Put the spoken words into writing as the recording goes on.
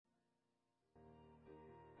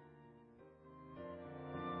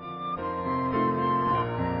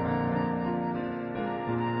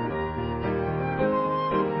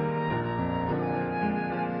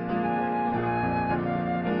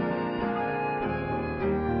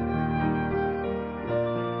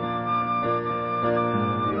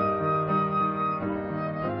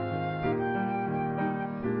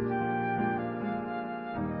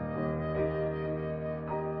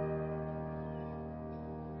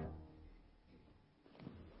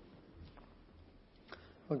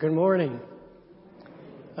Well, good morning.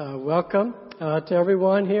 Welcome to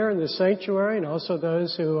everyone here in the sanctuary and also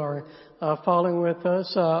those who are following with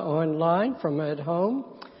us online from at home.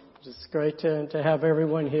 It's great to have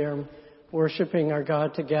everyone here worshiping our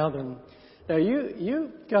God together. Now,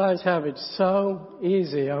 you guys have it so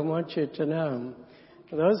easy, I want you to know.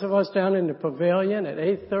 For those of us down in the pavilion at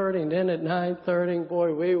 8:30 and then at 9:30,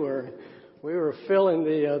 boy, we were feeling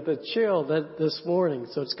the chill this morning.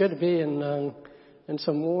 So it's good to be in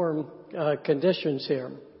some warm conditions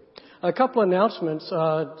here. A couple announcements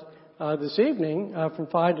this evening from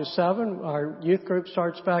 5 to 7. Our youth group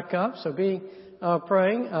starts back up, so be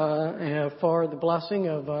praying for the blessing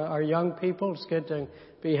of our young people. It's good to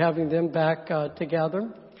be having them back together.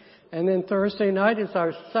 And then Thursday night is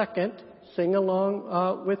our second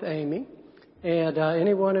sing-along with Amy. And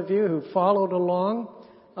any one of you who followed along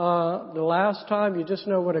the last time, you just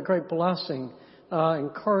know what a great blessing,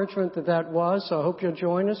 encouragement that was. So I hope you'll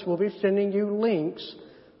join us. We'll be sending you links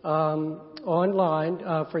online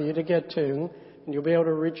for you to get to. And you'll be able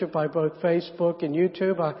to reach it by both Facebook and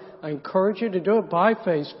YouTube. I encourage you to do it by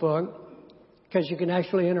Facebook because you can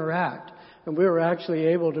actually interact. And we were actually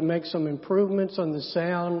able to make some improvements on the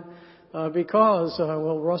sound because,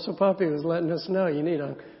 Russell Puppy was letting us know you need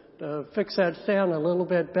to fix that sound a little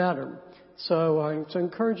bit better. So I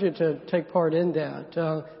encourage you to take part in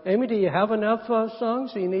that. Amy, do you have enough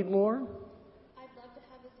songs? Do you need more? I'd love to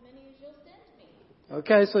have as many as you'll send me.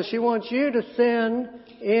 Okay, so she wants you to send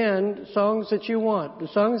in songs that you want. The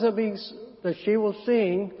songs that she will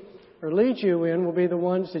sing or lead you in will be the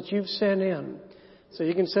ones that you've sent in. So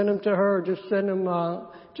you can send them to her or just send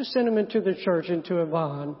them into the church, into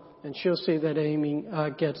Yvonne, and she'll see that Amy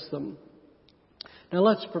gets them. Now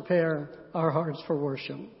let's prepare our hearts for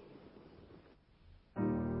worship.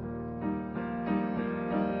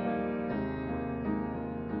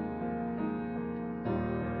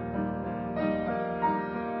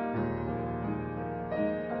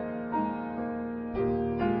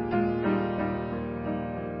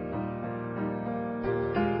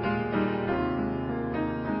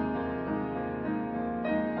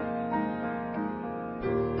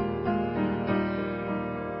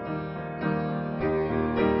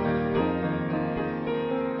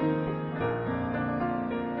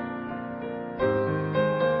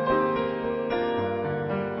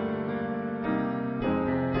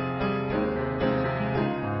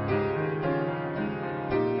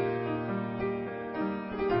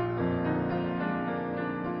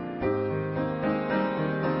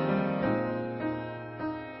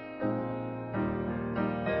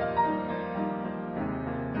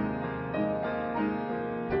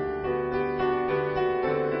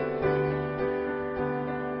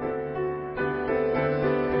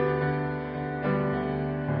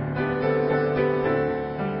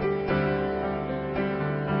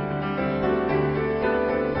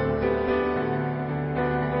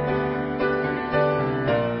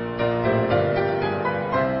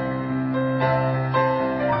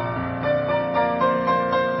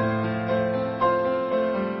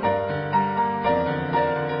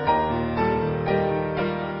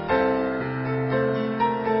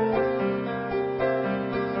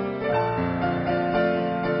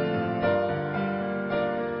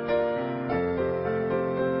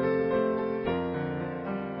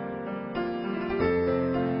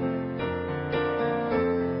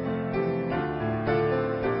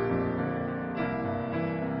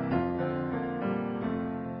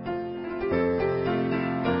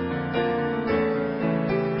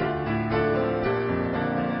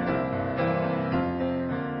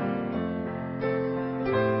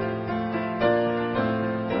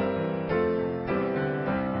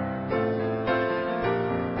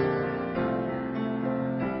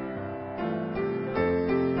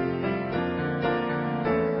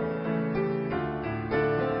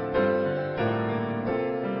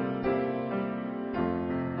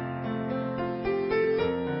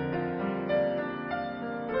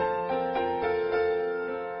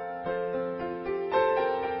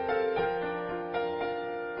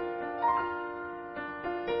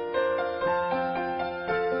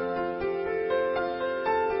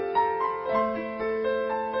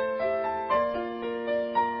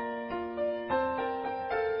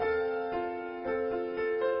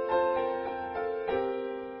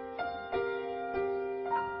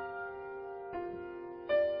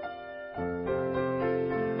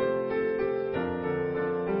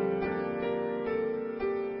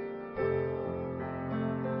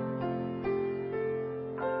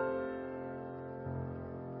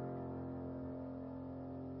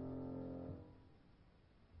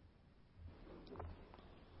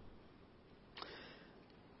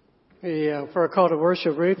 For a call to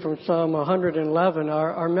worship, read from Psalm 111.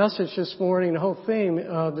 Our message this morning, the whole theme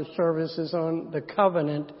of the service is on the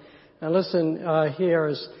covenant. And listen here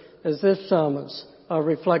as this psalmist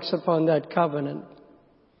reflects upon that covenant.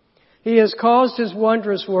 He has caused his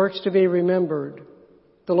wondrous works to be remembered.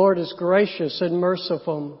 The Lord is gracious and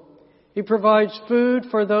merciful. He provides food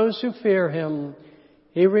for those who fear him.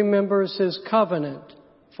 He remembers his covenant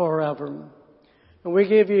forever. And we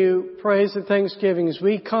give you praise and thanksgiving as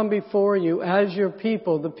we come before you as your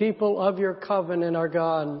people, the people of your covenant, our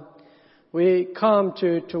God. We come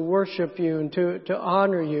to worship you and to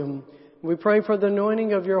honor you. We pray for the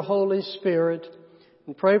anointing of your Holy Spirit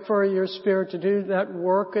and pray for your Spirit to do that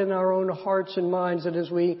work in our own hearts and minds, that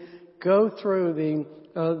as we go through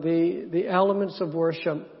the elements of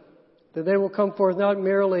worship, that they will come forth not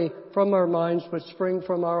merely from our minds, but spring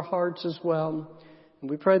from our hearts as well. And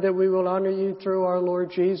we pray that we will honor you through our Lord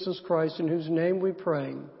Jesus Christ, in whose name we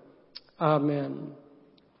pray. Amen.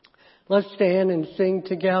 Let's stand and sing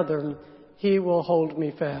together, He Will Hold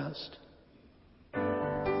Me Fast.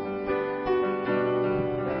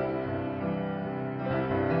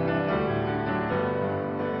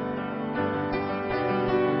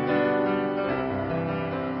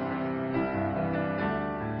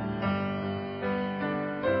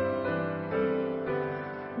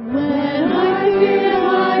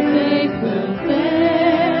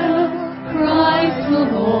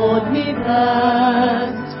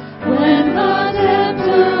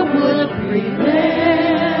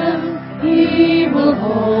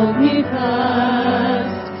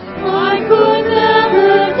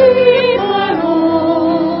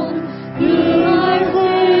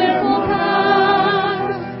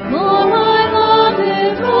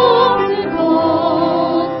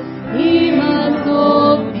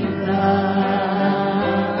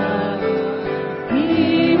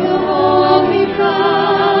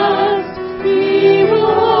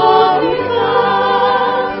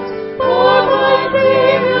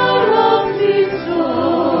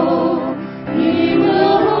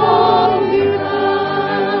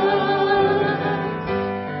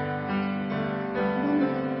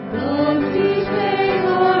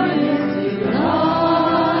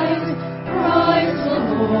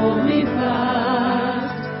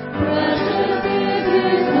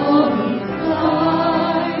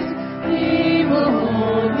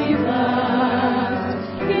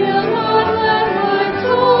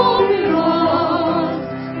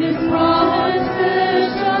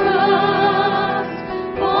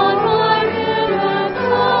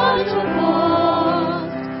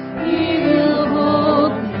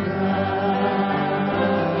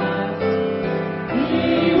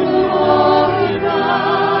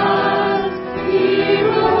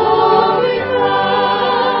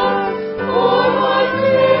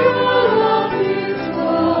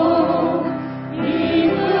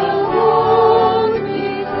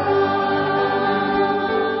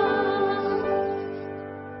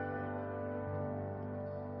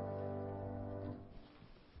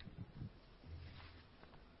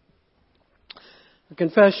 The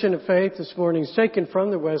Confession of Faith this morning is taken from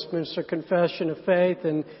the Westminster Confession of Faith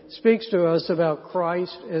and speaks to us about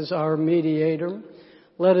Christ as our mediator.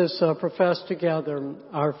 Let us profess together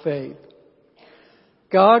our faith.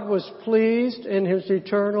 God was pleased in His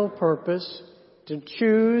eternal purpose to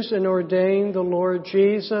choose and ordain the Lord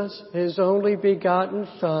Jesus, His only begotten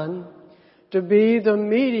Son, to be the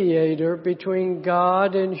mediator between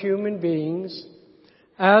God and human beings.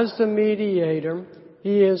 As the mediator,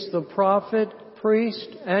 He is the prophet, priest,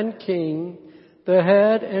 and king, the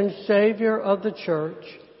head and Savior of the church,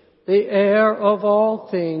 the heir of all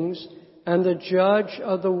things, and the judge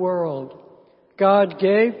of the world. God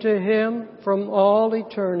gave to Him from all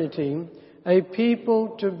eternity a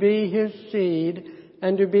people to be His seed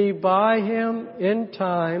and to be by Him in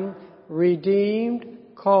time redeemed,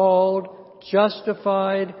 called,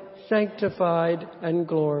 justified, sanctified, and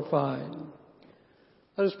glorified.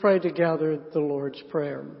 Let us pray together the Lord's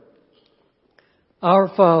Prayer. Our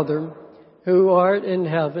Father, who art in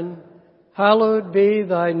heaven, hallowed be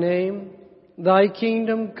thy name. Thy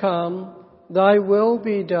kingdom come, thy will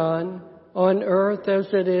be done, on earth as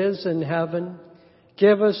it is in heaven.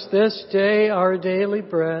 Give us this day our daily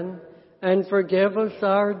bread, and forgive us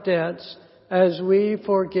our debts as we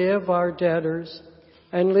forgive our debtors.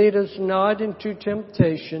 And lead us not into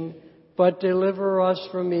temptation, but deliver us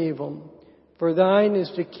from evil. For thine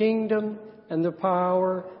is the kingdom, and the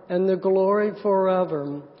power, and the glory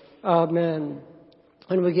forever. Amen.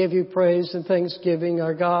 And we give you praise and thanksgiving,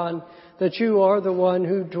 our God, that you are the one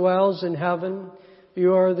who dwells in heaven.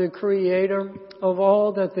 You are the creator of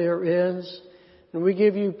all that there is. And we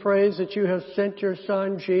give you praise that you have sent your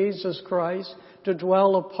Son, Jesus Christ, to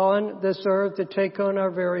dwell upon this earth, to take on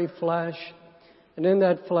our very flesh, and in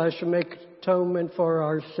that flesh to make atonement for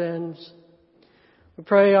our sins. We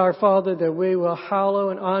pray, our Father, that we will hallow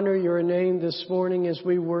and honor your name this morning as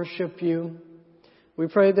we worship you. We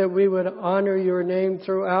pray that we would honor your name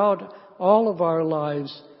throughout all of our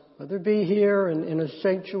lives, whether it be here in a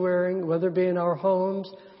sanctuary, whether it be in our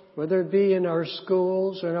homes, whether it be in our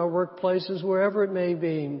schools or in our workplaces, wherever it may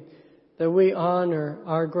be, that we honor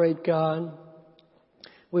our great God.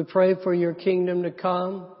 We pray for your kingdom to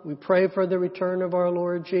come. We pray for the return of our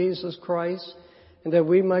Lord Jesus Christ, and that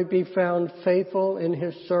we might be found faithful in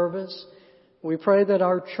his service. We pray that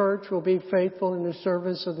our church will be faithful in the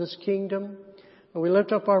service of this kingdom. And we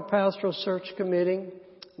lift up our pastoral search committee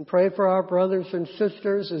and pray for our brothers and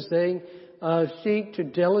sisters as they seek to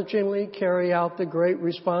diligently carry out the great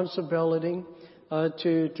responsibility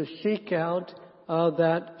to seek out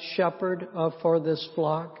that shepherd for this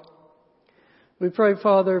flock. We pray,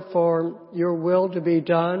 Father, for your will to be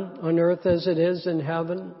done on earth as it is in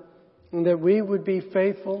heaven, and that we would be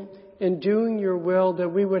faithful in doing your will, that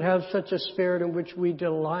we would have such a spirit in which we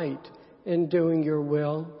delight in doing your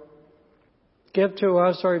will. Give to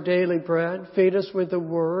us our daily bread. Feed us with the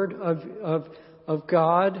word of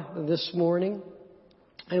God this morning.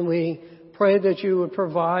 And we pray that you would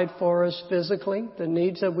provide for us physically the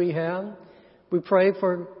needs that we have. We pray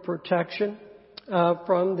for protection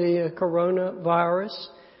from the coronavirus.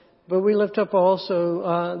 But we lift up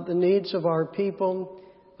also the needs of our people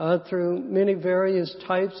through many various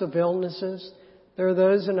types of illnesses. There are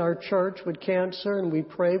those in our church with cancer, and we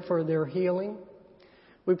pray for their healing.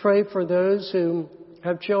 We pray for those who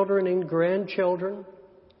have children and grandchildren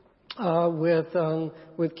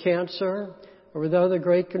with cancer or with other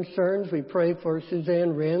great concerns. We pray for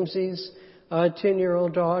Suzanne Ramsey's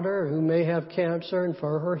 10-year-old daughter who may have cancer, and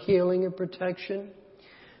for her healing and protection.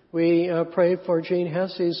 We pray for Jean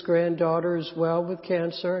Hesse's granddaughter as well with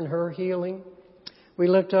cancer and her healing. We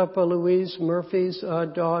lift up Louise Murphy's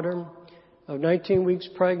daughter, 19 weeks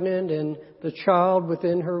pregnant, and the child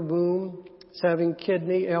within her womb is having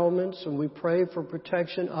kidney ailments, and we pray for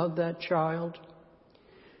protection of that child.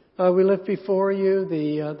 We lift before you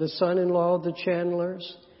the son-in-law of the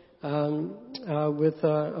Chandlers with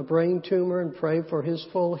a brain tumor, and pray for his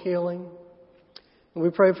full healing. And we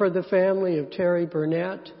pray for the family of Terry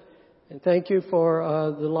Burnett, and thank you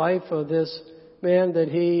for the life of this man, that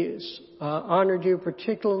he honored you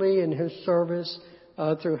particularly in his service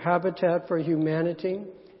through Habitat for Humanity.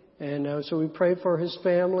 And so we pray for his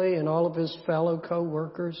family and all of his fellow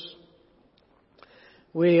co-workers.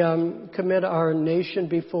 We commit our nation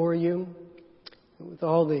before you with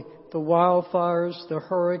all the wildfires, the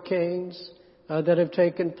hurricanes that have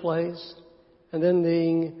taken place, and then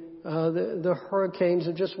the hurricanes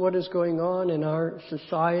of just what is going on in our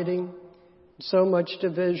society. So much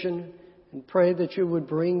division, and pray that you would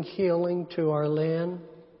bring healing to our land.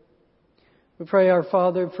 We pray, our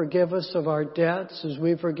Father, forgive us of our debts as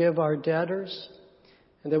we forgive our debtors,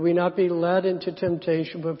 and that we not be led into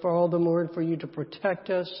temptation, but for all the more for you to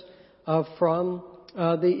protect us from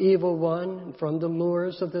the evil one and from the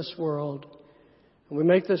lures of this world. And we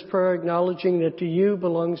make this prayer acknowledging that to you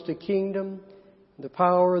belongs the kingdom, the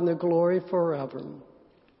power, and the glory forever.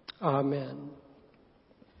 Amen.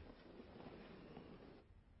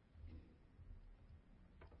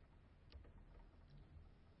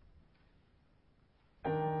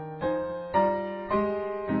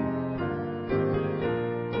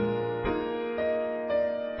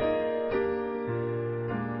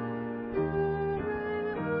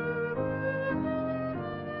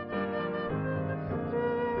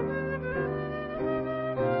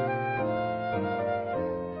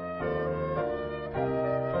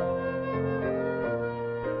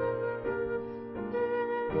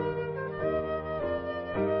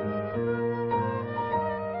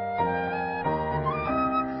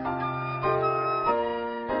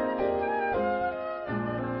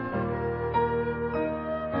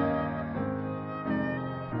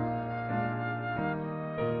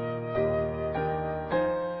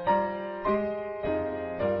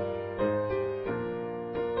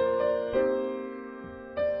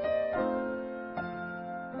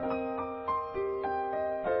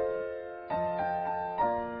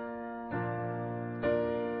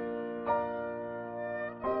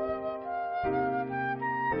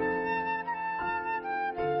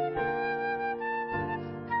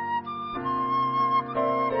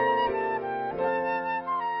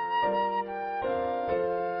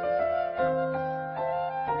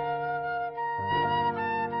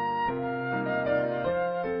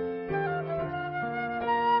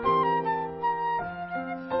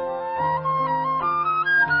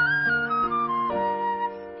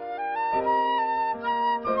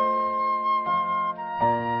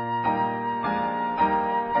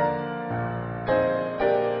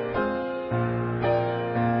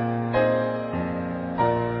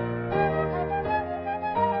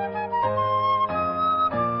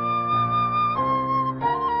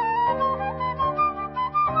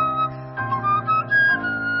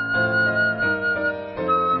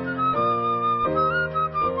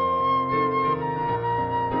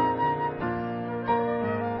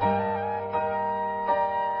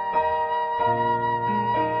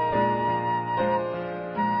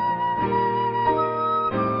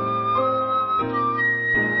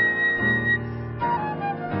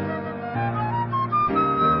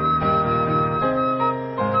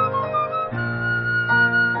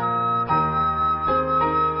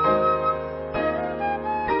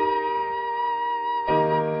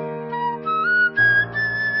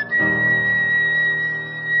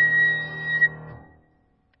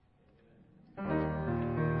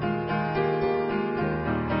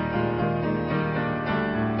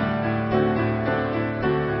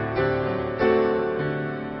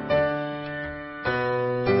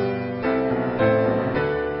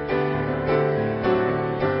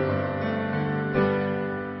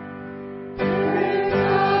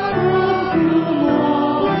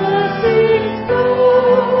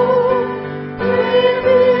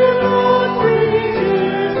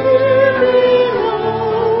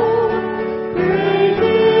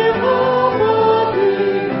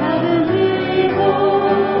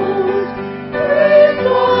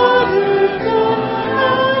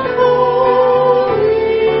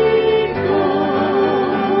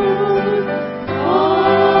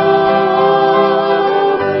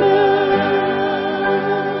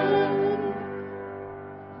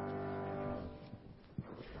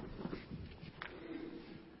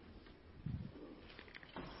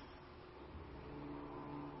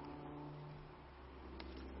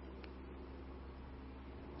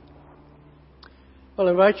 Well,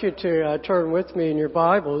 I invite you to turn with me in your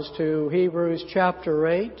Bibles to Hebrews chapter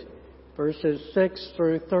 8, verses 6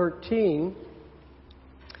 through 13.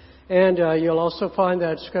 And you'll also find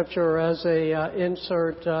that scripture as a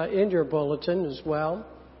insert in your bulletin as well.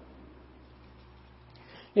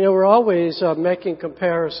 You know, we're always making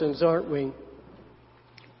comparisons, aren't we?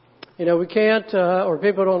 You know, we can't, or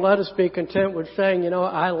people don't let us be content with saying, you know,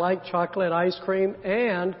 I like chocolate ice cream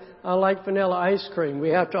and I like vanilla ice cream. We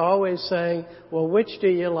have to always say, well, which do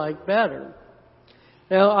you like better?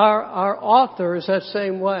 Now, our author is that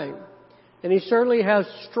same way. And he certainly has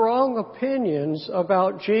strong opinions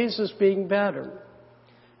about Jesus being better.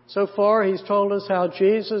 So far, he's told us how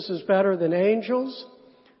Jesus is better than angels,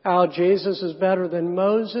 how Jesus is better than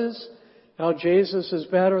Moses, how Jesus is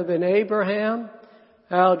better than Abraham,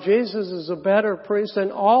 how Jesus is a better priest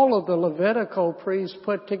than all of the Levitical priests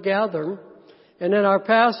put together. And in our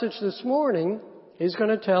passage this morning, he's going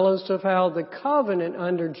to tell us of how the covenant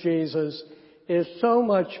under Jesus is so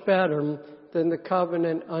much better than the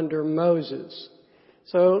covenant under Moses.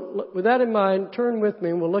 So with that in mind, turn with me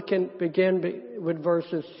and we'll begin with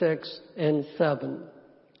verses 6 and 7.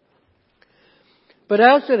 But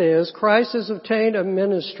as it is, Christ has obtained a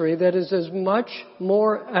ministry that is as much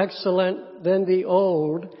more excellent than the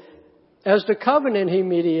old, as the covenant he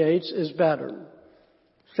mediates is better,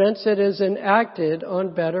 since it is enacted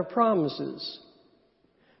on better promises.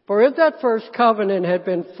 For if that first covenant had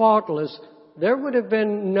been faultless, there would have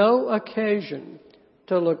been no occasion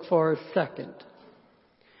to look for a second.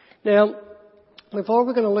 Now, before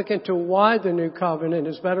we're going to look into why the new covenant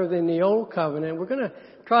is better than the old covenant, we're going to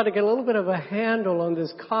try to get a little bit of a handle on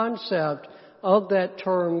this concept of that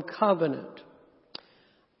term covenant.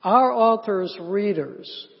 Our author's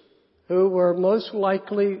readers, who were most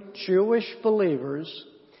likely Jewish believers,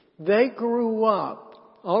 they grew up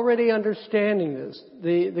already understanding this.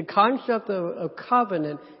 The concept of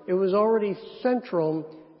covenant, it was already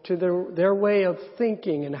central to their way of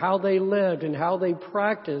thinking and how they lived and how they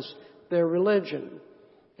practiced their religion.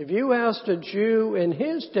 If you asked a Jew in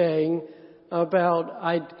his day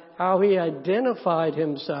about how he identified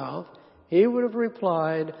himself, he would have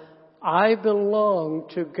replied, I belong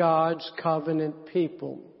to God's covenant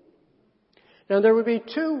people. Now there would be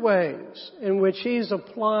two ways in which he's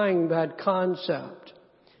applying that concept.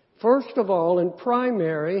 First of all, in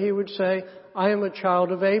primary, he would say, I am a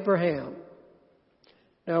child of Abraham.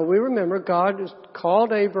 Now we remember God has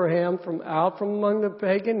called Abraham out from among the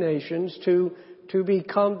pagan nations to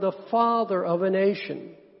become the father of a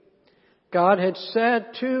nation. God had said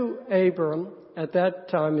to Abram, at that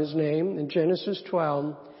time his name, in Genesis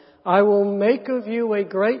 12, I will make of you a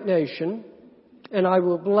great nation, and I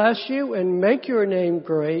will bless you and make your name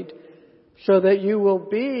great, so that you will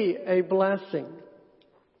be a blessing.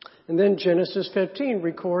 And then Genesis 15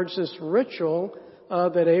 records this ritual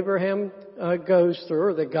that Abraham goes through,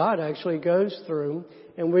 or that God actually goes through,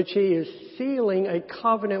 in which he is sealing a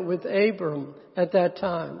covenant with Abram at that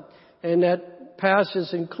time. And that passage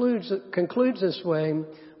concludes this way,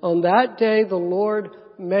 on that day the Lord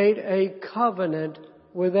made a covenant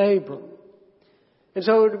with Abram. And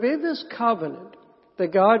so it would be this covenant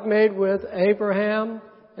that God made with Abraham,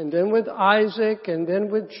 and then with Isaac, and then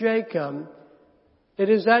with Jacob. It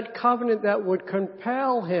is that covenant that would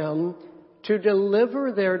compel him to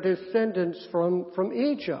deliver their descendants from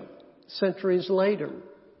Egypt centuries later.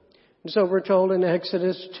 And so we're told in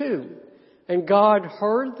Exodus 2, and God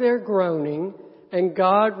heard their groaning, and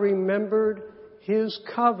God remembered his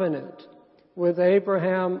covenant with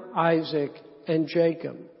Abraham, Isaac, and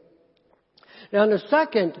Jacob. Now, in the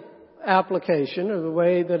second application of the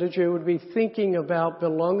way that a Jew would be thinking about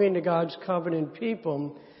belonging to God's covenant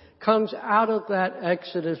people comes out of that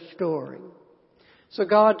Exodus story. So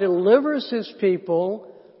God delivers his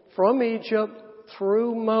people from Egypt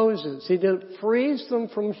through Moses. He frees them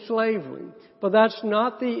from slavery. But that's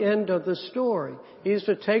not the end of the story. He's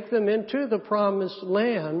to take them into the promised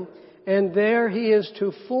land, and there he is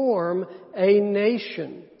to form a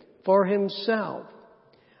nation for himself.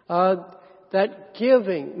 That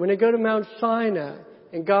giving, when they go to Mount Sinai,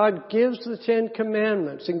 and God gives the Ten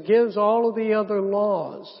Commandments and gives all of the other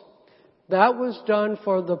laws, that was done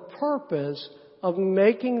for the purpose of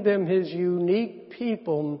making them his unique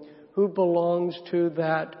people who belongs to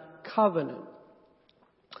that covenant.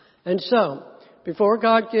 And so, before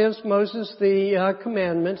God gives Moses the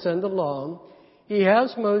commandments and the law, he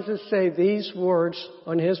has Moses say these words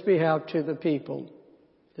on his behalf to the people.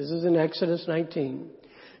 This is in Exodus 19.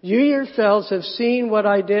 You yourselves have seen what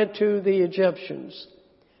I did to the Egyptians,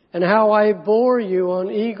 and how I bore you on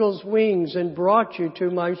eagle's wings and brought you to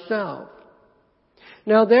myself.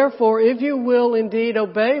 Now therefore, if you will indeed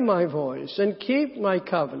obey my voice and keep my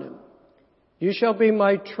covenant, you shall be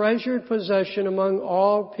my treasured possession among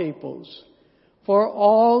all peoples, for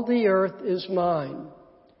all the earth is mine,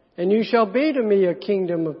 and you shall be to me a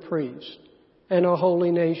kingdom of priests and a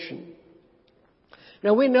holy nation.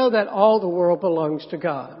 Now we know that all the world belongs to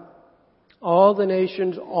God. All the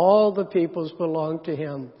nations, all the peoples belong to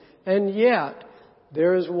Him. And yet,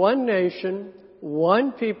 there is one nation,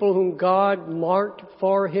 one people whom God marked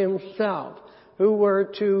for Himself, who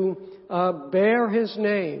were to bear His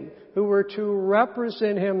name, who were to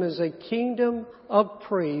represent Him as a kingdom of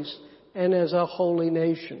priests and as a holy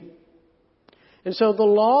nation. And so the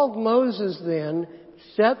law of Moses then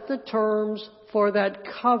set the terms for that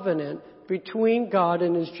covenant between God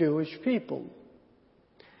and His Jewish people.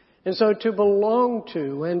 And so to belong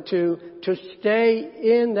to and to stay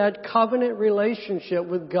in that covenant relationship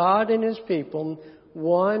with God and His people,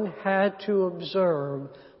 one had to observe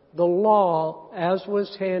the law as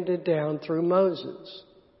was handed down through Moses.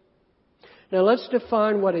 Now let's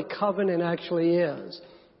define what a covenant actually is.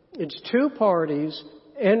 It's two parties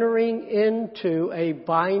entering into a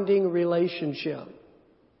binding relationship.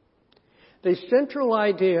 The central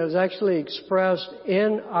idea is actually expressed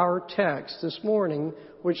in our text this morning,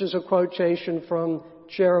 which is a quotation from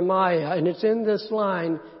Jeremiah. And it's in this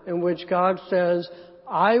line in which God says,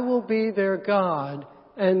 I will be their God,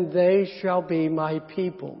 and they shall be my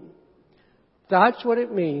people. That's what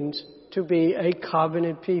it means to be a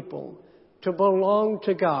covenant people, to belong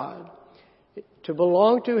to God. To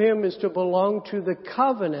belong to Him is to belong to the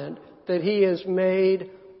covenant that He has made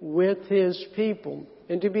with His people.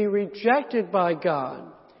 And to be rejected by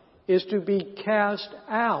God is to be cast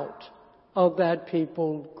out of that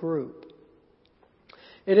people group.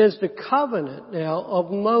 It is the covenant now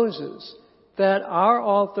of Moses that our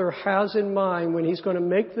author has in mind when he's going to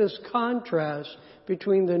make this contrast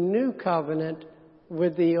between the new covenant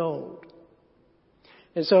with the old.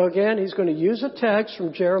 And so again, he's going to use a text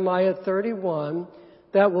from Jeremiah 31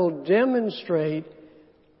 that will demonstrate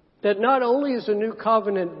that not only is the new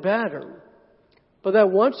covenant better, but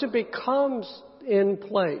that once it becomes in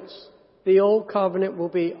place, the old covenant will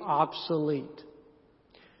be obsolete.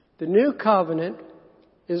 The new covenant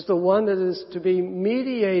is the one that is to be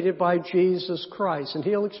mediated by Jesus Christ. And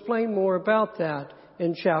he'll explain more about that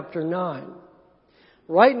in chapter 9.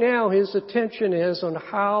 Right now, his attention is on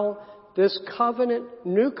how this covenant,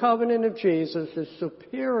 new covenant of Jesus is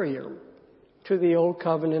superior to the old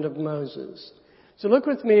covenant of Moses. So look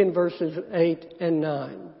with me in verses 8 and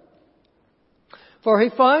 9. For he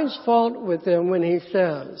finds fault with them when he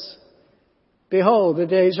says, Behold, the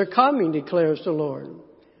days are coming, declares the Lord,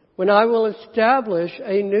 when I will establish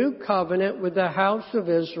a new covenant with the house of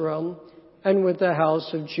Israel and with the house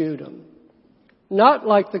of Judah, not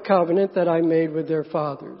like the covenant that I made with their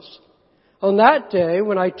fathers. On that day,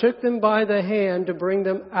 when I took them by the hand to bring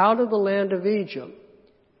them out of the land of Egypt,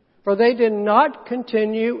 for they did not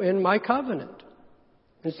continue in my covenant.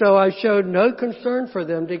 And so I showed no concern for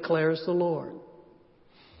them, declares the Lord.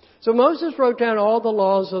 So Moses wrote down all the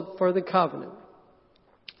laws for the covenant.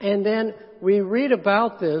 And then we read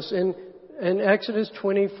about this in Exodus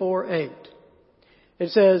 24:8. It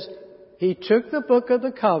says, he took the book of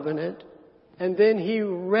the covenant and then he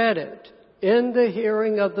read it in the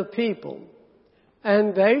hearing of the people.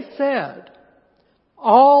 And they said,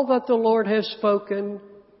 all that the Lord has spoken,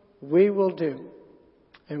 we will do.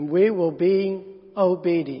 And we will be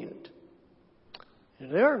obedient.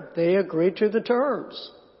 And there, they agreed to the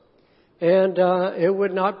terms. And it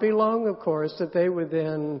would not be long, of course, that they would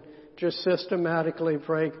then just systematically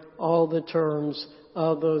break all the terms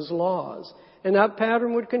of those laws. And that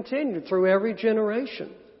pattern would continue through every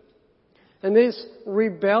generation. And these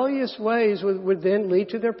rebellious ways would then lead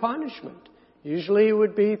to their punishment. Usually it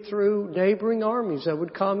would be through neighboring armies that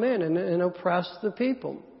would come in and oppress the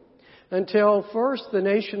people. Until first the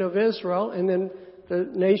nation of Israel and then the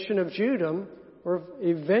nation of Judah were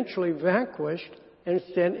eventually vanquished and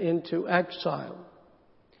sent into exile.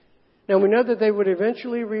 Now we know that they would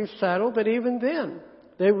eventually resettle, but even then,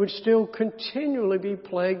 they would still continually be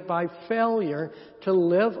plagued by failure to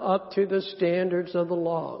live up to the standards of the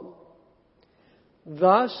law.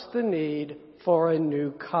 Thus the need for a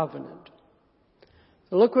new covenant.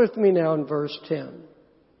 So look with me now in verse 10.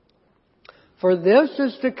 For this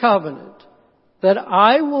is the covenant that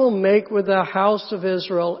I will make with the house of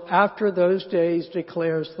Israel after those days,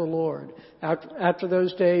 declares the Lord. After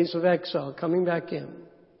those days of exile, coming back in.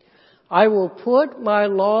 I will put my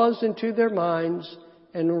laws into their minds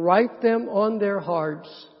and write them on their hearts,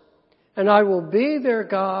 and I will be their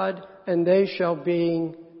God, and they shall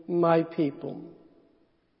be my people.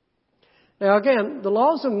 Now again, the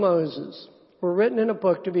laws of Moses were written in a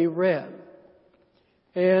book to be read.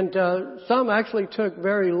 And some actually took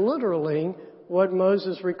very literally what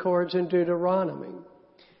Moses records in Deuteronomy.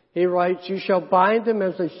 He writes, "You shall bind them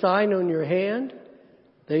as a sign on your hand.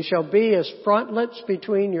 They shall be as frontlets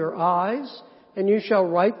between your eyes, and you shall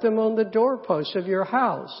write them on the doorposts of your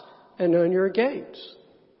house and on your gates."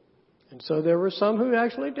 And so there were some who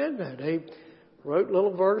actually did that. They wrote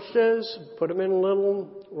little verses, put them in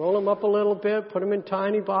roll them up a little bit, put them in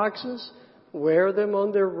tiny boxes, wear them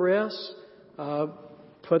on their wrists,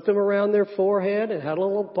 put them around their forehead, and had a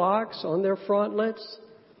little box on their frontlets.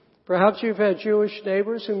 Perhaps you've had Jewish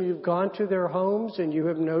neighbors whom you've gone to their homes and you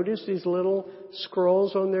have noticed these little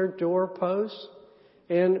scrolls on their doorposts.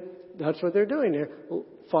 And that's what they're doing. They're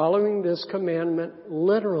following this commandment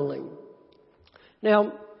literally.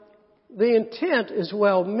 Now, the intent is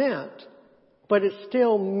well meant, but it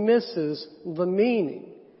still misses the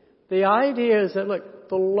meaning. The idea is that, look,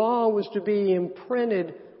 the law was to be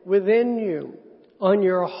imprinted within you, on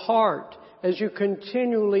your heart, as you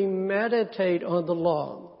continually meditate on the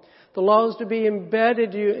law. The law is to be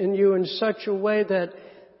embedded in you in such a way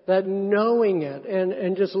that knowing it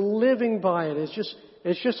and just living by it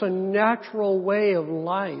is just a natural way of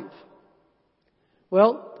life.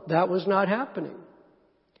 Well, that was not happening.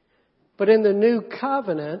 But in the new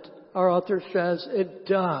covenant, our author says it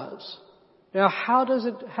does. Now, how does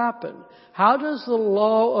it happen? How does the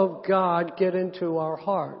law of God get into our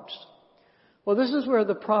hearts? Well, this is where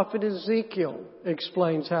the prophet Ezekiel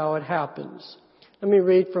explains how it happens. Let me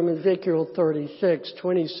read from Ezekiel 36,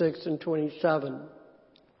 26 and 27.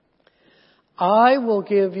 "I will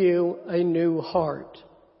give you a new heart,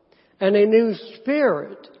 and a new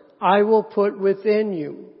spirit I will put within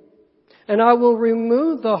you. And I will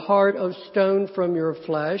remove the heart of stone from your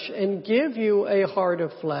flesh and give you a heart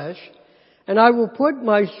of flesh. And I will put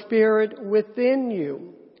my spirit within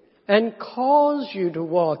you and cause you to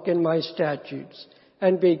walk in my statutes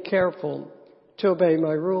and be careful to obey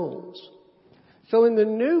my rules." So in the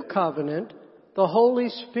new covenant, the Holy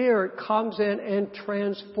Spirit comes in and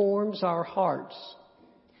transforms our hearts.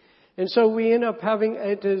 And so we end up having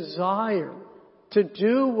a desire to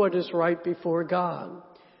do what is right before God.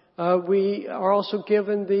 We are also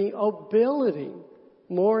given the ability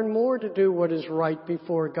more and more to do what is right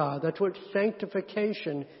before God. That's what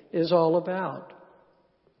sanctification is all about.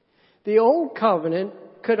 The old covenant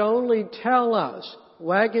could only tell us,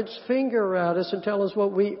 wag its finger at us and tell us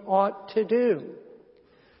what we ought to do.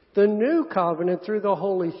 The new covenant, through the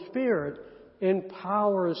Holy Spirit,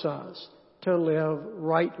 empowers us to live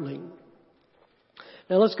rightly.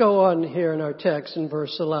 Now let's go on here in our text in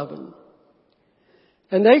verse 11.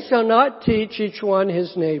 "And they shall not teach each one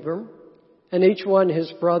his neighbor, and each one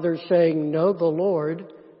his brother, saying, 'Know the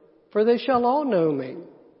Lord,' for they shall all know me,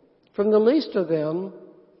 from the least of them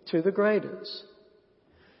to the greatest."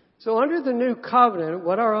 So under the new covenant,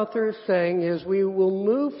 what our author is saying is we will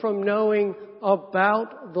move from knowing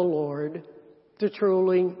about the Lord to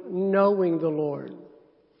truly knowing the Lord.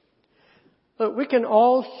 But we can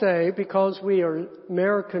all say, because we are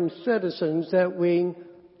American citizens, that we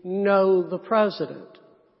know the president.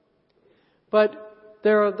 But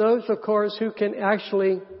there are those, of course, who can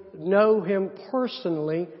actually know him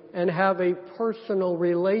personally and have a personal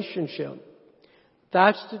relationship.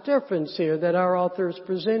 That's the difference here that our author is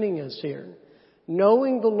presenting us here.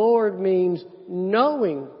 Knowing the Lord means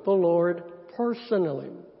knowing the Lord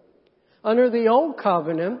personally. Under the Old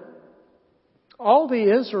Covenant, all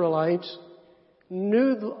the Israelites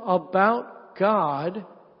knew about God.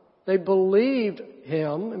 They believed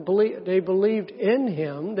Him, they believed in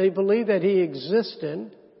Him, they believed that He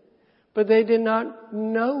existed, but they did not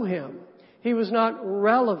know Him. He was not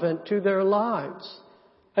relevant to their lives.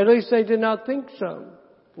 At least they did not think so.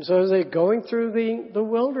 And so as they're going through the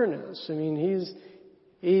wilderness, I mean,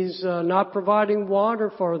 He's not providing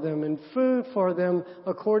water for them and food for them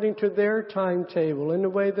according to their timetable in the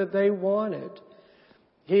way that they wanted.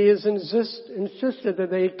 He has insisted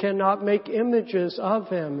that they cannot make images of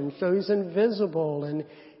Him, and so He's invisible and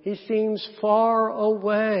He seems far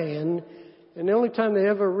away. And the only time they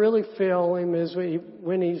ever really feel Him is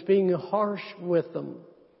when He's being harsh with them.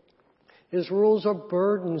 His rules are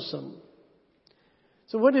burdensome.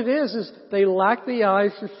 So what it is they lack the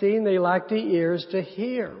eyes to see and they lack the ears to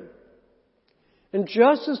hear. And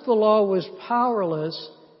just as the law was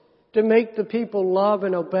powerless to make the people love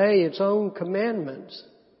and obey its own commandments,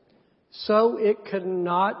 so it could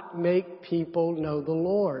not make people know the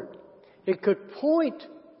Lord. It could point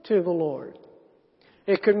to the Lord.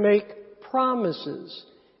 It could make promises.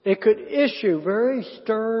 It could issue very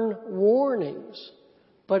stern warnings,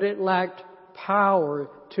 but it lacked power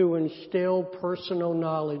to instill personal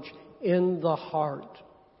knowledge in the heart.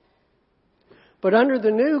 But under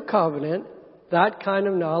the new covenant, that kind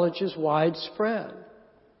of knowledge is widespread.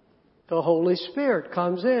 The Holy Spirit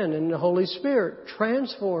comes in, and the Holy Spirit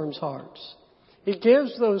transforms hearts. He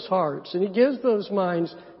gives those hearts and He gives those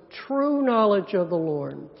minds true knowledge of the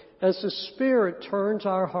Lord as the Spirit turns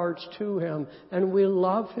our hearts to Him and we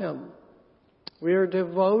love Him. We are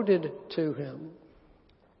devoted to Him.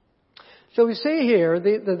 So we see here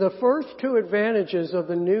the first two advantages of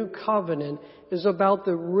the new covenant is about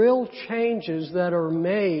the real changes that are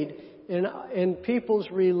made in people's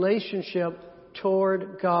relationship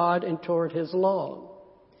toward God and toward His law.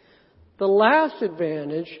 The last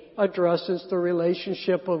advantage addresses the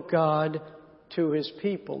relationship of God to His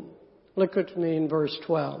people. Look at me in verse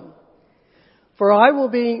 12. For I will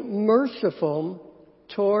be merciful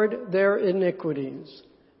toward their iniquities,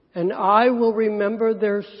 and I will remember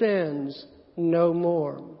their sins no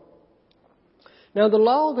more. Now the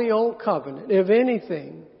law of the Old Covenant, if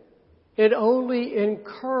anything, it only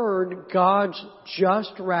incurred God's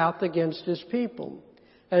just wrath against His people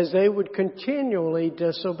as they would continually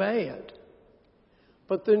disobey it.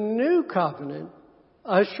 But the new covenant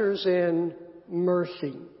ushers in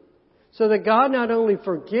mercy, so that God not only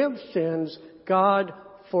forgives sins, God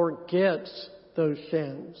forgets those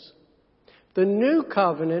sins. The new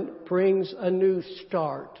covenant brings a new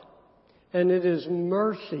start, and it is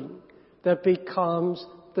mercy that becomes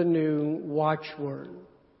the new watchword.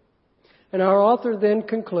 And our author then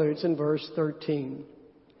concludes in verse 13.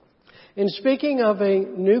 In speaking of a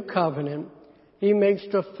new covenant, he makes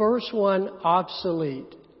the first one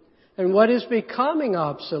obsolete. And what is becoming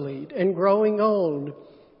obsolete and growing old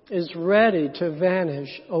is ready to vanish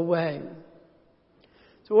away.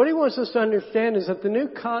 So what he wants us to understand is that the new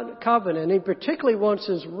covenant, he particularly wants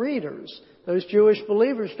his readers, those Jewish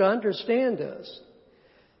believers, to understand this.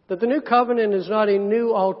 That the new covenant is not a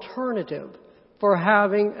new alternative for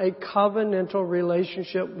having a covenantal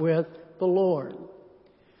relationship with the Lord.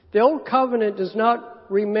 The old covenant does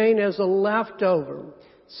not remain as a leftover,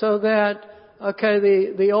 so that,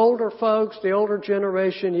 the older folks, the older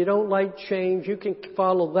generation, you don't like change, you can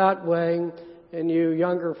follow that way, and you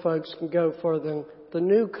younger folks can go for the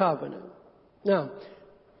new covenant. Now,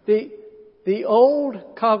 the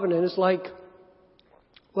old covenant is like,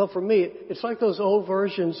 well, for me, it's like those old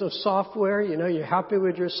versions of software. You know, you're happy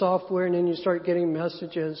with your software and then you start getting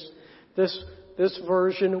messages. This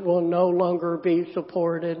version will no longer be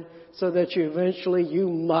supported, so that you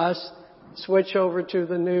must switch over to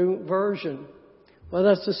the new version. Well,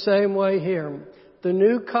 that's the same way here. The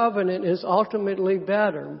new covenant is ultimately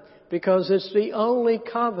better because it's the only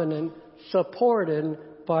covenant supported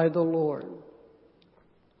by the Lord.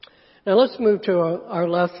 Now let's move to our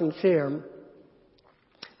lessons here.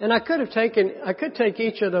 And I could take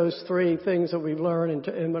each of those three things that we learn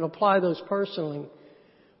and apply those personally.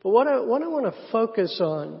 But what I want to focus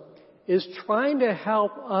on is trying to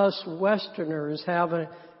help us Westerners have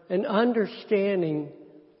an understanding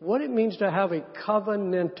what it means to have a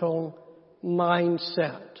covenantal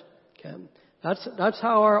mindset. Okay? That's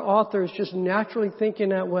how our author is just naturally thinking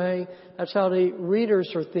that way. That's how the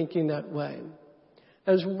readers are thinking that way.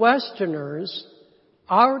 As Westerners,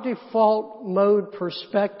 our default mode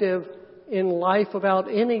perspective in life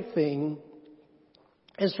about anything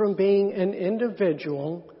is from being an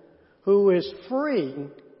individual who is free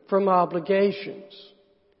from obligations.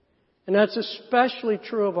 And that's especially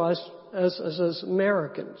true of us as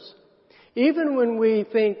Americans. Even when we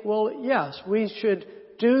think, well, yes, we should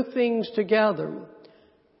do things together,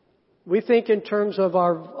 we think in terms of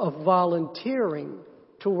volunteering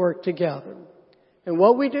to work together. And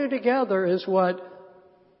what we do together is what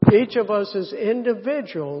each of us as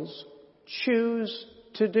individuals choose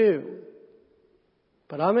to do.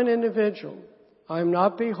 But I'm an individual. I'm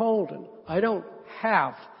not beholden. I don't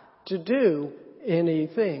have to do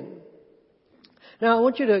anything. Now, I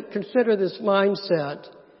want you to consider this mindset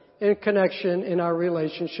in connection in our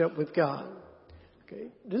relationship with God. Okay.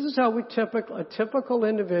 This is how a typical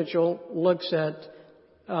individual looks at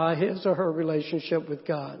his or her relationship with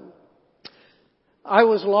God. I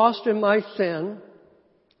was lost in my sin.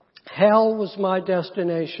 Hell was my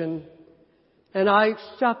destination. And I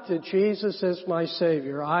accepted Jesus as my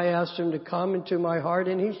Savior. I asked Him to come into my heart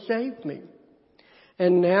and He saved me.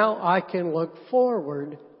 And now I can look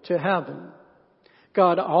forward to heaven.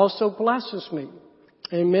 God also blesses me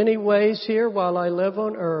in many ways here while I live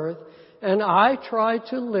on earth. And I try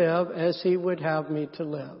to live as He would have me to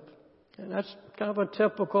live. And that's kind of a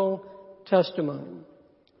typical testimony.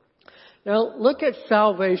 Now look at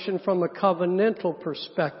salvation from a covenantal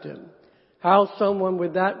perspective. how someone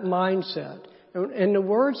with that mindset, and the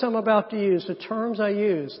words I'm about to use, the terms I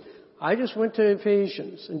use, I just went to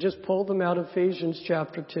Ephesians and just pulled them out of Ephesians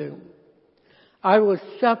chapter 2. I was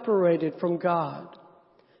separated from God,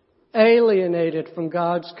 alienated from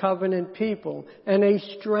God's covenant people, and a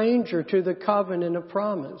stranger to the covenant of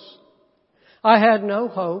promise. I had no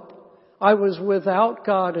hope. I was without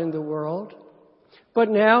God in the world. But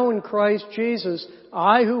now in Christ Jesus,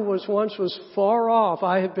 I who once was far off,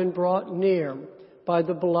 I have been brought near by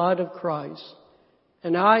the blood of Christ.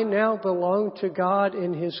 And I now belong to God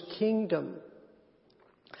in His kingdom.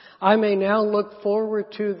 I may now look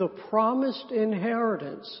forward to the promised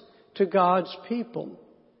inheritance to God's people.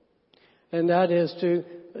 And that is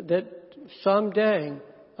that someday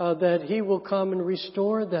that He will come and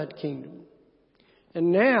restore that kingdom.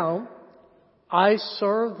 And now I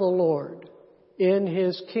serve the Lord in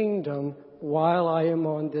His kingdom while I am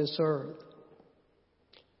on this earth.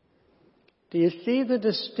 Do you see the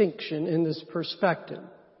distinction in this perspective?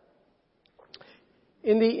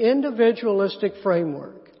 In the individualistic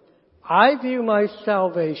framework, I view my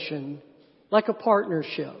salvation like a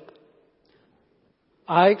partnership.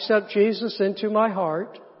 I accept Jesus into my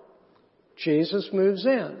heart. Jesus moves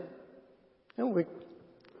in. And we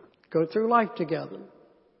go through life together.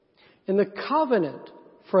 In the covenant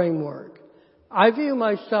framework, I view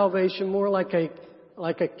my salvation more like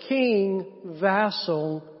a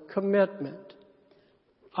king-vassal commitment.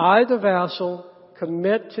 I, the vassal,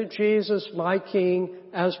 commit to Jesus, my King,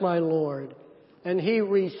 as my Lord, and He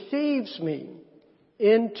receives me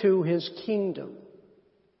into His kingdom.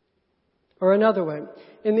 Or another way,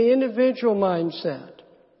 in the individual mindset,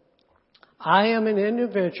 I am an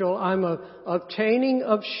individual. I'm obtaining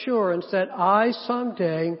assurance that I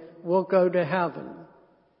someday will go to heaven.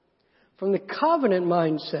 From the covenant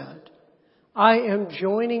mindset, I am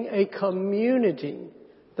joining a community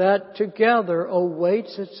that together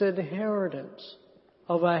awaits its inheritance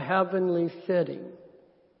of a heavenly city.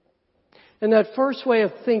 In that first way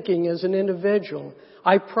of thinking as an individual,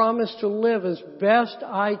 I promise to live as best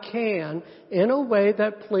I can in a way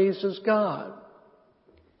that pleases God.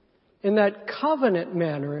 In that covenant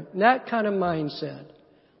manner, in that kind of mindset,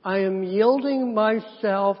 I am yielding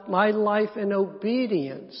myself, my life in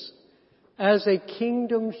obedience as a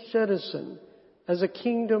kingdom citizen, as a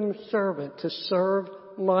kingdom servant to serve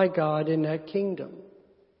my God in that kingdom.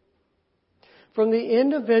 From the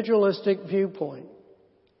individualistic viewpoint,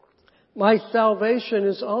 my salvation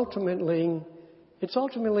is ultimately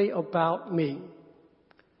about me,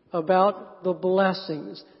 about the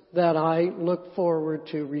blessings that I look forward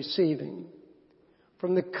to receiving.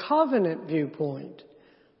 From the covenant viewpoint,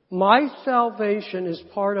 my salvation is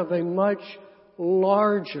part of a much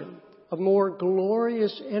larger, a more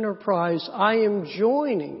glorious enterprise. I am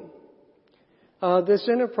joining this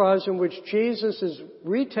enterprise in which Jesus is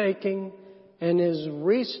retaking and is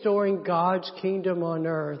restoring God's kingdom on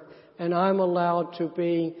earth, and I'm allowed to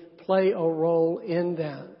play a role in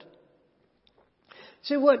that.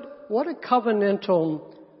 See, what a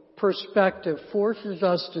covenantal perspective forces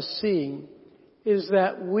us to see is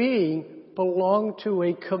that we belong to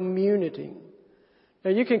a community.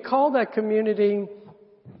 Now, you can call that community,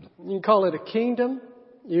 you can call it a kingdom,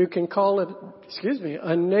 you can call it,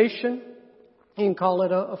 a nation, you can call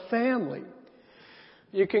it a family.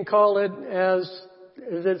 You can call it, as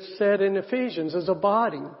it's said in Ephesians, as a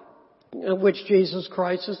body, of which Jesus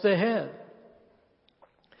Christ is the head.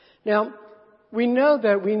 Now, we know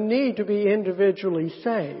that we need to be individually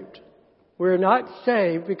saved. We're not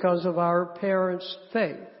saved because of our parents'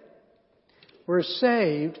 faith. We're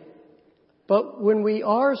saved, but when we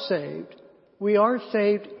are saved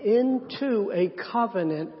into a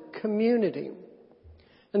covenant community.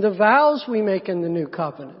 And the vows we make in the new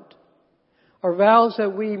covenant are vows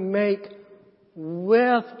that we make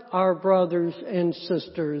with our brothers and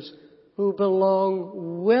sisters who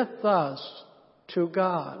belong with us to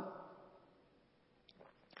God.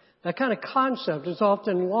 That kind of concept is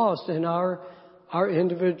often lost in our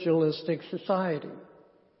individualistic society.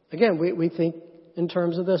 Again, we think in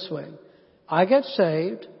terms of this way. I get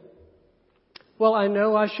saved. Well, I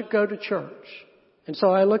know I should go to church. And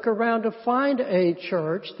so I look around to find a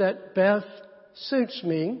church that best suits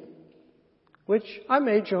me, which I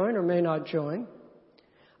may join or may not join.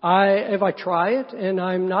 If I try it and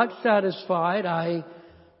I'm not satisfied,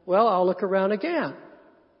 I'll look around again,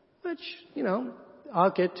 which,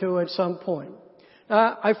 I'll get to at some point.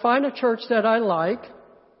 I find a church that I like.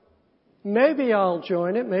 Maybe I'll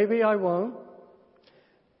join it. Maybe I won't.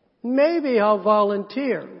 Maybe I'll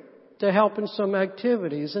volunteer to help in some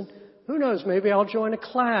activities. And who knows, maybe I'll join a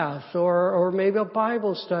class or maybe a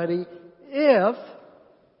Bible study if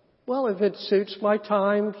Well, if it suits my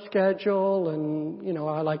time schedule and,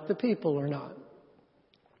 I like the people or not.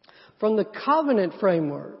 From the covenant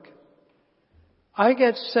framework, I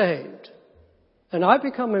get saved and I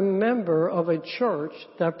become a member of a church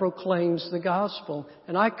that proclaims the gospel.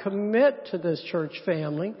 And I commit to this church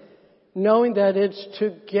family knowing that it's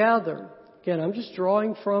together. Again, I'm just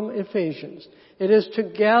drawing from Ephesians. It is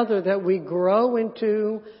together that we grow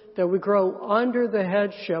under the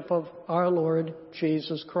headship of our Lord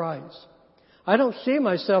Jesus Christ. I don't see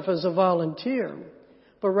myself as a volunteer,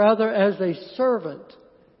 but rather as a servant,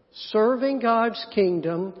 serving God's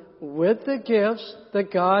kingdom with the gifts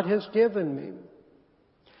that God has given me.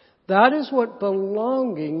 That is what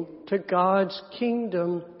belonging to God's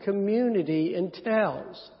kingdom community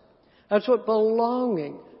entails. That's what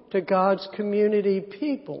belonging to God's community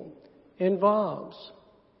people involves.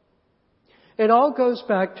 It all goes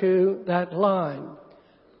back to that line.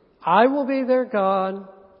 I will be their God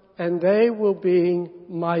and they will be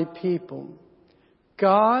my people.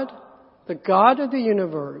 God, the God of the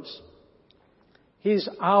universe, He's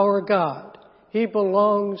our God. He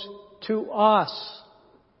belongs to us.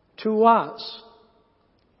 To us.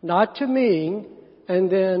 Not to me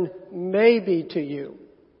and then maybe to you.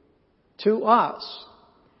 To us.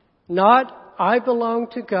 Not, I belong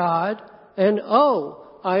to God, and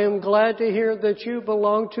I am glad to hear that you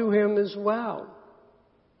belong to Him as well.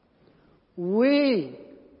 We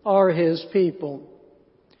are His people.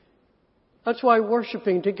 That's why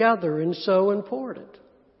worshiping together is so important.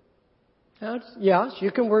 Yes,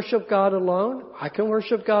 you can worship God alone. I can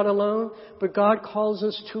worship God alone. But God calls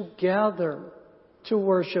us together to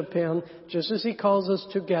worship Him, just as He calls us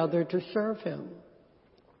together to serve Him.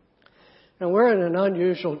 And we're in an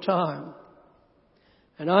unusual time.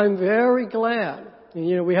 And I'm very glad.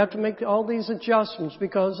 And, we have to make all these adjustments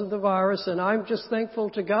because of the virus. And I'm just thankful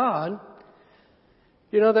to God,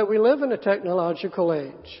 that we live in a technological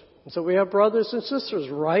age. And so we have brothers and sisters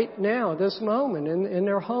right now, this moment, in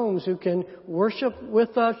their homes who can worship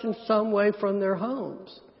with us in some way from their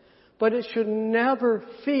homes. But it should never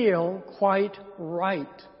feel quite right.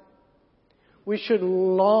 We should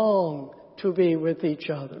long to be with each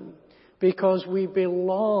other because we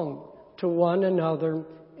belong to one another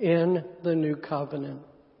in the new covenant.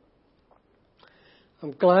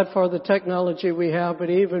 I'm glad for the technology we have,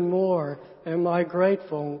 but even more am I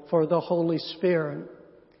grateful for the Holy Spirit.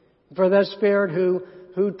 For that Spirit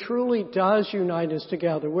who truly does unite us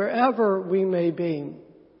together, wherever we may be.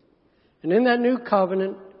 And in that new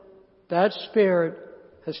covenant, that Spirit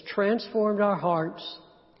has transformed our hearts.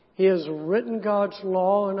 He has written God's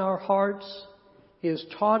law in our hearts. He has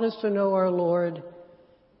taught us to know our Lord.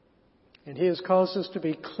 And He has caused us to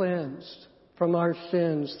be cleansed from our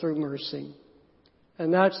sins through mercy.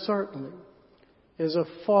 And that certainly is a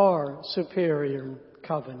far superior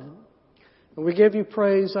covenant. And we give you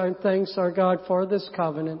praise and thanks, our God, for this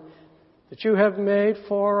covenant that you have made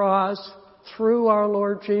for us through our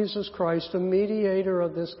Lord Jesus Christ, the mediator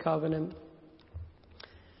of this covenant.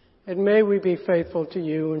 And may we be faithful to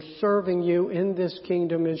you and serving you in this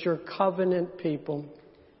kingdom as your covenant people.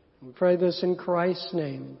 We pray this in Christ's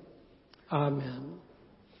name. Amen.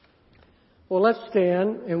 Well, let's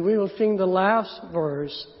stand and we will sing the last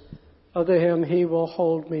verse of the hymn, He Will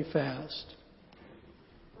Hold Me Fast.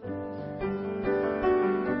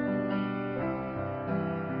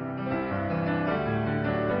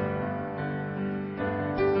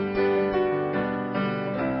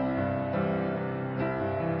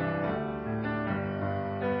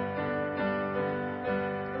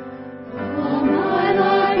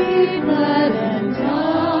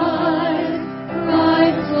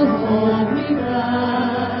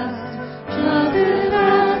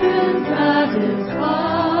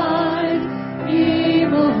 Satisfied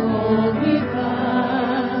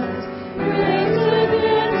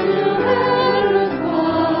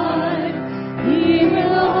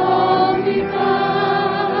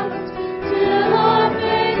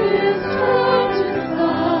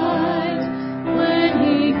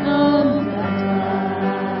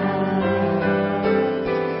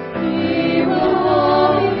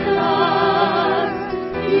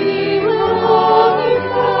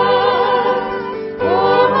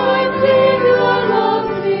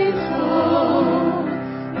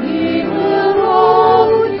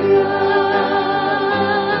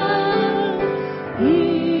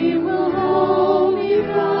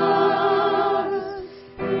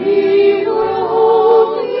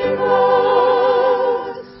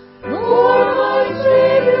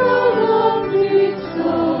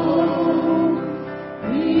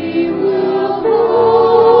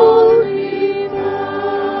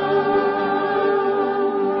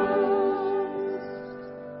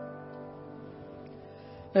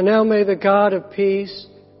And now may the God of peace,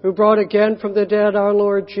 who brought again from the dead our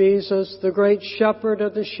Lord Jesus, the great shepherd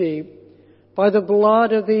of the sheep, by the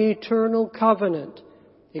blood of the eternal covenant,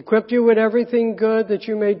 equip you with everything good that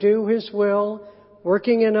you may do His will,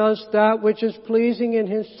 working in us that which is pleasing in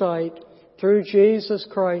His sight, through Jesus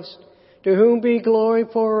Christ, to whom be glory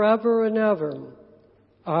forever and ever.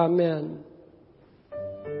 Amen.